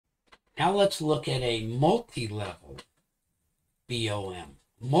Now let's look at a multi-level BOM.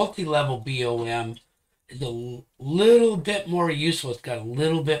 Multi-level BOM is a little bit more useful. It's got a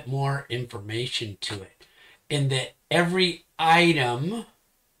little bit more information to it in that every item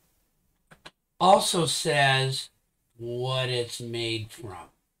also says what it's made from,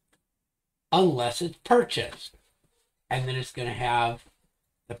 unless it's purchased. And then it's going to have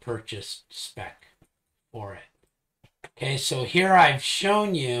the purchase spec for it. Okay, so here I've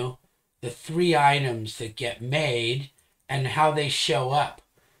shown you the 3 items that get made and how they show up.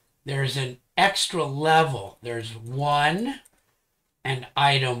 There's an extra level. There's one, and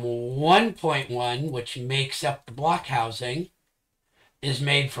item 1.1, which makes up the block housing, is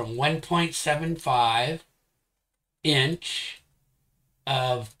made from 1.75 inch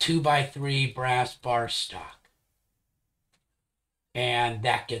of 2x3 brass bar stock. And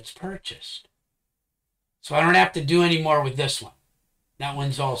that gets purchased. So I don't have to do any more with this one. That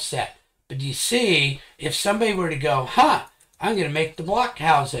one's all set. But you see, if somebody were to go, I'm going to make the block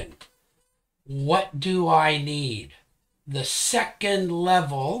housing. What do I need? The second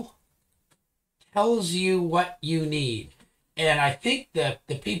level tells you what you need. And I think that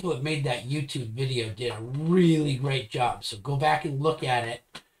the people that made that YouTube video did a really great job. So go back and look at it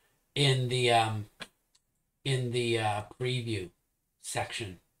in the preview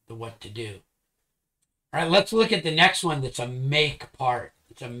section, the what to do. All right, let's look at the next one that's a make part.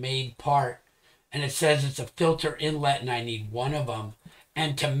 It's a made part. And it says it's a filter inlet and I need one of them.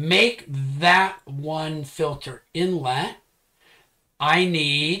 And to make that one filter inlet, I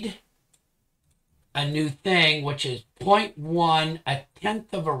need a new thing, which is 0.1, a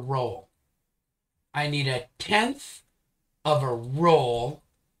tenth of a roll. I need a tenth of a roll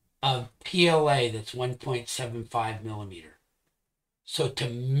of PLA that's 1.75 millimeter. So to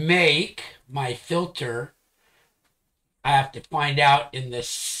make my filter, I have to find out in the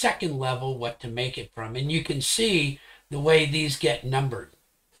second level what to make it from. And you can see the way these get numbered.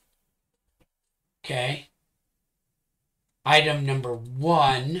 Okay. Item number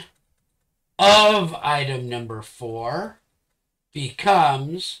 1 of item number 4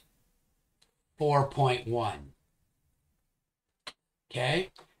 becomes 4.1. Okay.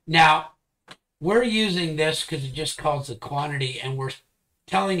 Now, we're using this because it just calls the quantity, and we're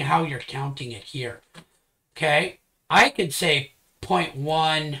telling how you're counting it here. Okay. I could say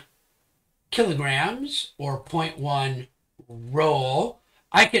 0.1 kilograms or 0.1 roll.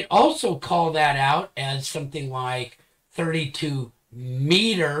 I could also call that out as something like 32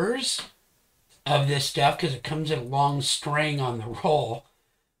 meters of this stuff because it comes in a long string on the roll.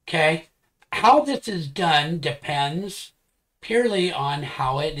 Okay. How this is done depends purely on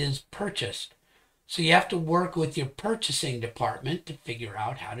how it is purchased. So you have to work with your purchasing department to figure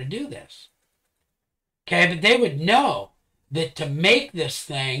out how to do this. Okay, but they would know that to make this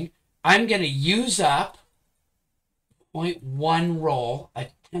thing, I'm going to use up 0.1 roll, a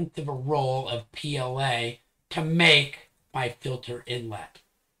tenth of a roll of PLA to make my filter inlet.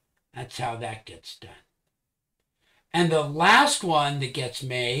 That's how that gets done. And the last one that gets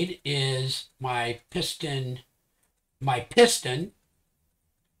made is my piston.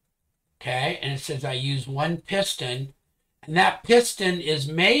 Okay, and it says I use 1 piston. And that piston is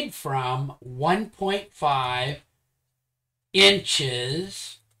made from 1.5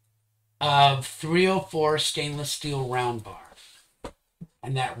 inches of 304 stainless steel round bar.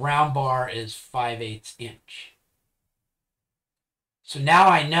 And that round bar is 5/8 inch. So now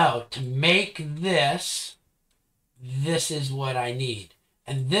I know to make this, this is what I need.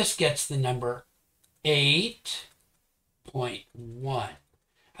 And this gets the number 8.1.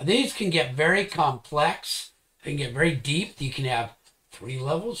 Now these can get very complex. They can get very deep. You can have 3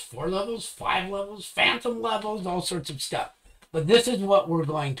 levels, 4 levels, 5 levels, phantom levels, all sorts of stuff. But this is what we're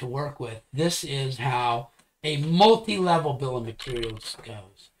going to work with. This is how a multi-level bill of materials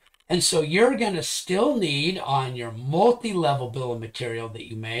goes. And so you're going to still need on your multi-level bill of material that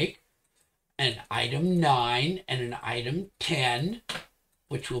you make an item 9 and an item 10,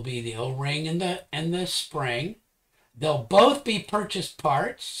 which will be the O-ring and the spring. They'll both be purchased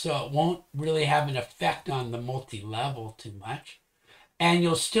parts, so it won't really have an effect on the multi-level too much. And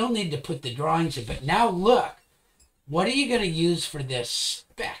you'll still need to put the drawings in. But now look, what are you going to use for this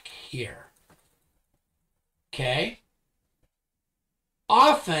spec here? Okay.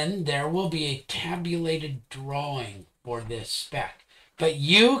 Often there will be a tabulated drawing for this spec. But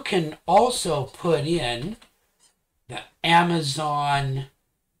you can also put in the Amazon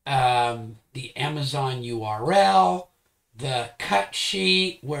URL, the cut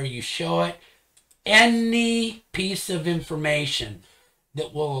sheet where you show it, any piece of information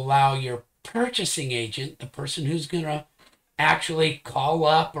that will allow your purchasing agent, the person who's going to actually call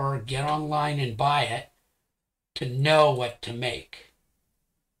up or get online and buy it to know what to make.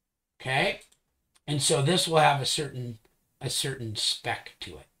 Okay? And so this will have a certain spec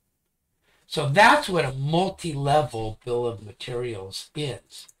to it. So that's what a multi-level bill of materials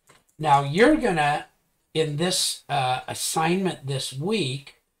is. Now you're gonna, in this assignment this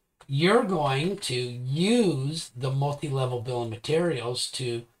week, you're going to use the multi-level bill of materials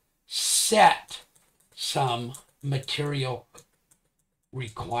to set some material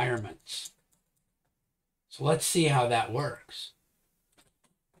requirements. So let's see how that works.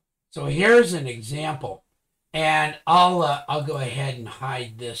 So here's an example, and I'll go ahead and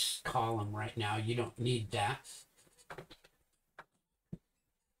hide this column right now. You don't need that.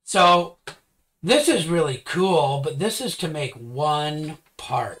 So this is really cool, but this is to make one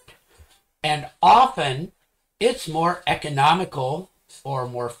part. And often it's more economical or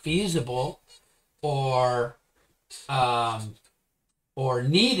more feasible or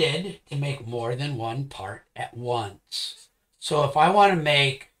needed to make more than one part at once. So if I want to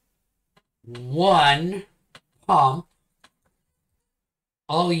make one pump,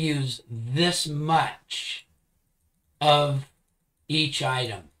 I'll use this much of each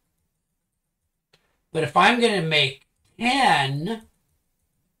item. But if I'm going to make 10,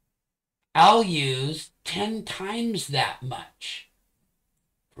 I'll use 10 times that much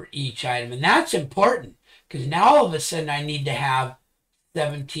for each item. And that's important because now all of a sudden I need to have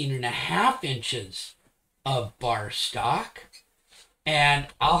 17.5 inches of bar stock. And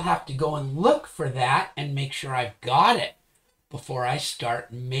I'll have to go and look for that and make sure I've got it before I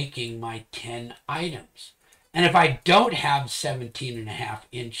start making my 10 items. And if I don't have 17.5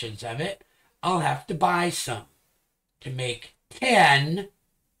 inches of it, I'll have to buy some to make 10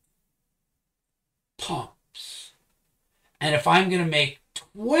 pumps. And if I'm going to make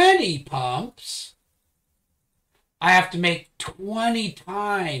 20 pumps, I have to make 20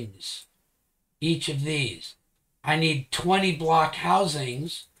 times each of these. I need 20 block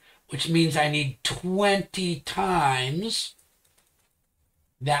housings, which means I need 20 times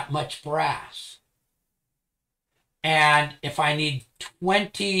that much brass. And if I need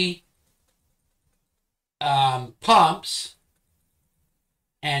 20 pumps,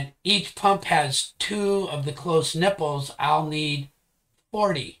 and each pump has 2 of the close nipples, I'll need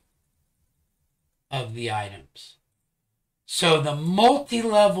 40 of the items. So the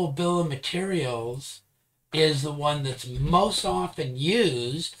multi-level bill of materials is the one that's most often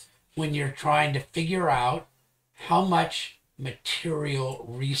used when you're trying to figure out how much material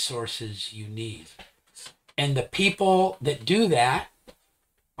resources you need. And the people that do that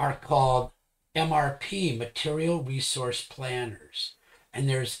are called MRP, Material Resource Planners. And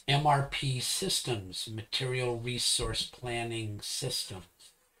there's MRP Systems, Material Resource Planning Systems.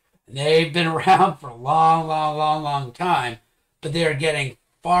 And they've been around for a long time, but they're getting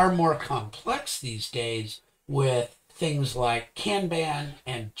far more complex these days with things like Kanban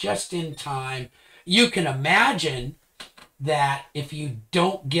and just-in-time. You can imagine that if you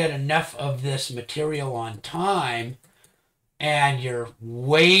don't get enough of this material on time and you're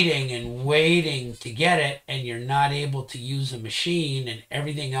waiting and waiting to get it and you're not able to use a machine and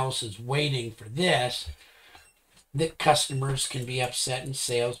everything else is waiting for this, that customers can be upset and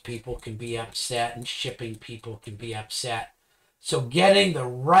salespeople can be upset and shipping people can be upset. So getting the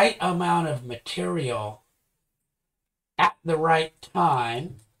right amount of material at the right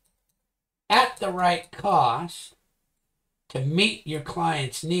time, at the right cost, to meet your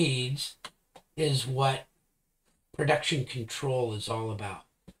client's needs is what production control is all about.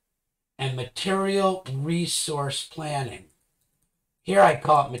 And material resource planning. Here I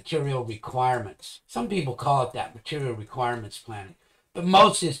call it material requirements. Some people call it that, material requirements planning. But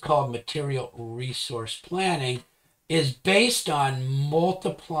most is called material resource planning, is based on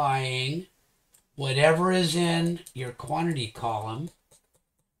multiplying whatever is in your quantity column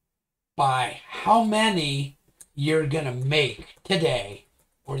by how many you're going to make today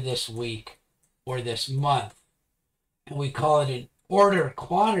or this week or this month. And we call it an order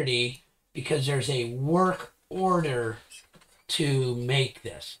quantity because there's a work order to make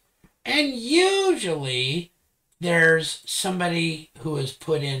this. And usually there's somebody who has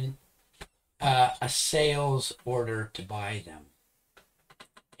put in a sales order to buy them.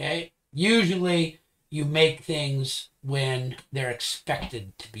 Okay? Usually you make things when they're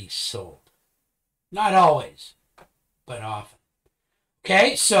expected to be sold. Not always, but often.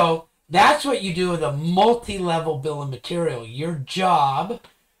 Okay, so that's what you do with a multi-level bill of material. Your job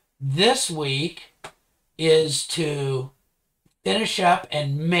this week is to finish up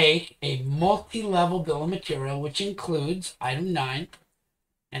and make a multi-level bill of material, which includes item 9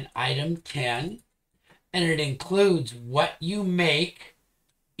 and item 10. and it includes what you make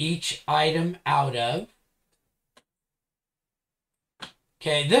each item out of.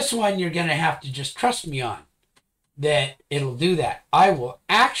 Okay, this one you're going to have to just trust me on, that it'll do that. I will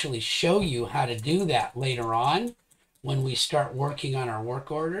actually show you how to do that later on when we start working on our work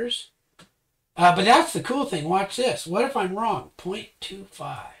orders. But that's the cool thing. Watch this. What if I'm wrong?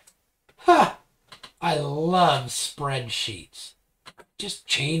 0.25. Huh. I love spreadsheets. Just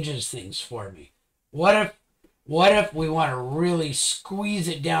changes things for me. What if we want to really squeeze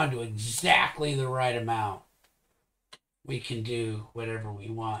it down to exactly the right amount? We can do whatever we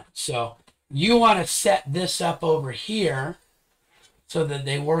want. So you want to set this up over here so that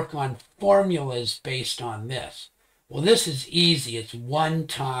they work on formulas based on this. Well, this is easy. It's 1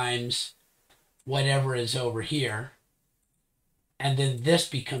 times whatever is over here. And then this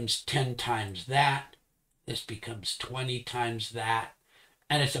becomes 10 times that. This becomes 20 times that.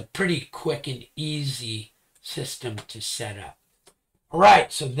 And it's a pretty quick and easy system to set up. All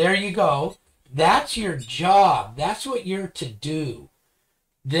right, so there you go. That's your job. That's what you're to do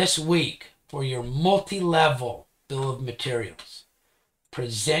this week for your multi-level bill of materials.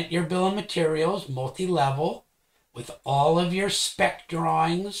 Present your bill of materials, multi-level, with all of your spec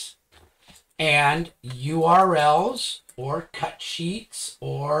drawings and URLs or cut sheets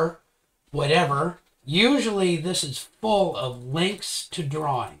or whatever. Usually this is full of links to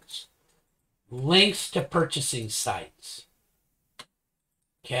drawings, links to purchasing sites.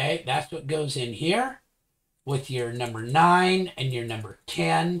 Okay, that's what goes in here with your number 9 and your number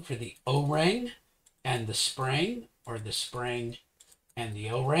 10 for the O-ring and the spring, or the spring and the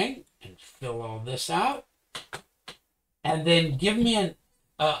O-ring, and fill all this out. And then give me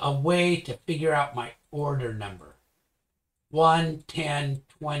a way to figure out my order number. 1, 10,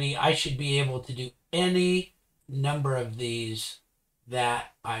 20. I should be able to do any number of these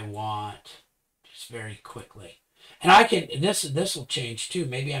that I want just very quickly. And I can, this will change too.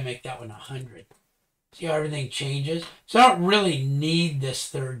 Maybe I make that one 100. See how everything changes? So I don't really need this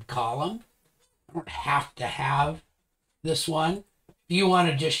third column. I don't have to have this one. If you want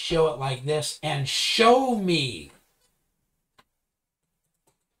to just show it like this and show me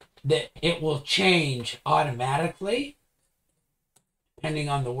that it will change automatically depending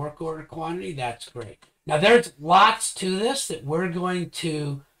on the work order quantity, that's great. Now there's lots to this that we're going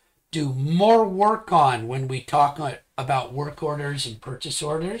to do more work on when we talk about work orders and purchase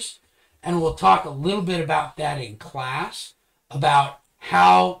orders. And we'll talk a little bit about that in class, about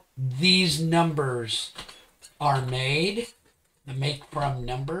how these numbers are made, the make from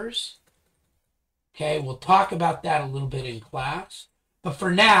numbers. Okay, we'll talk about that a little bit in class. But for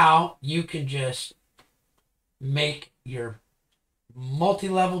now, you can just make your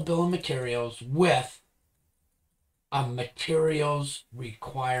multi-level bill of materials with a materials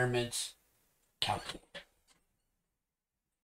requirements calculator.